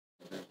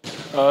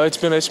It's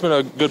been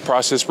a good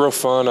process, real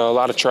fun, a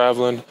lot of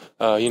traveling.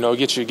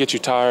 Get you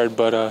tired,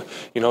 but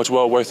it's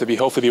well worth it.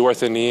 Hopefully, be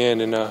worth it in the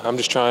end. And I'm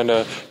just trying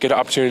to get an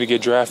opportunity to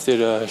get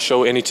drafted,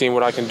 show any team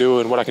what I can do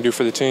and what I can do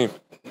for the team.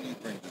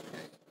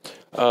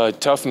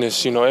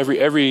 Toughness.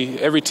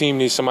 Every team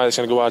needs somebody that's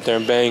going to go out there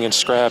and bang and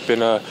scrap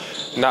and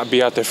not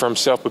be out there for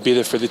himself, but be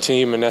there for the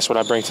team. And that's what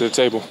I bring to the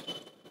table.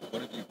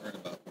 What have you heard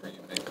about where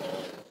you may go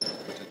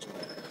potentially?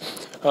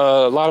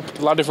 A lot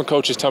of different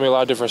coaches tell me a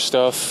lot of different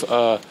stuff.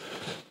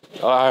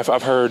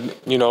 I've heard,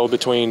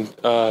 between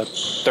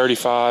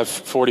 35,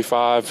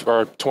 45,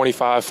 or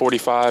 25,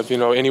 45,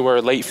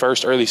 anywhere late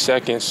first, early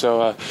second.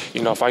 So,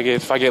 if I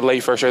get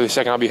late first, early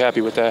second, I'll be happy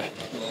with that.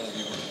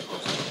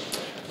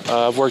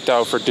 I've worked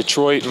out for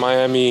Detroit,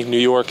 Miami, New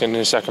York, and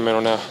then Sacramento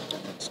now.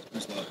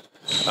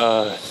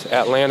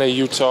 Atlanta,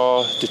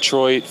 Utah,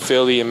 Detroit,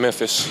 Philly, and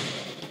Memphis.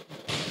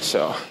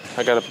 So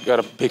I got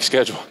a big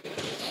schedule.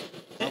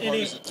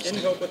 Any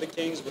hope with the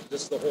Kings with the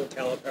whole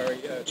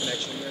Calipari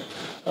connection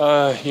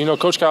there?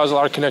 Coach Cal has a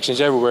lot of connections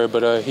everywhere,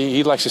 but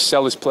he likes to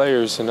sell his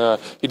players, and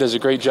he does a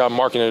great job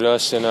marketing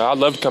us. And I'd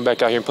love to come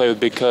back out here and play with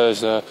Big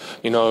Cuz,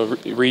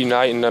 Reed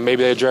Knight, and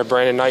maybe they draft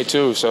Brandon Knight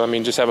too. So,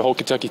 just have a whole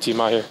Kentucky team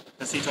out here.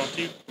 Has he talked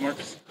to you,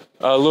 DeMarcus?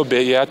 A little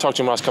bit, yeah. I talked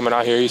to him when I was coming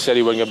out here. He said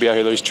he wasn't going to be out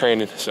here, though. He's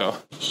training, so.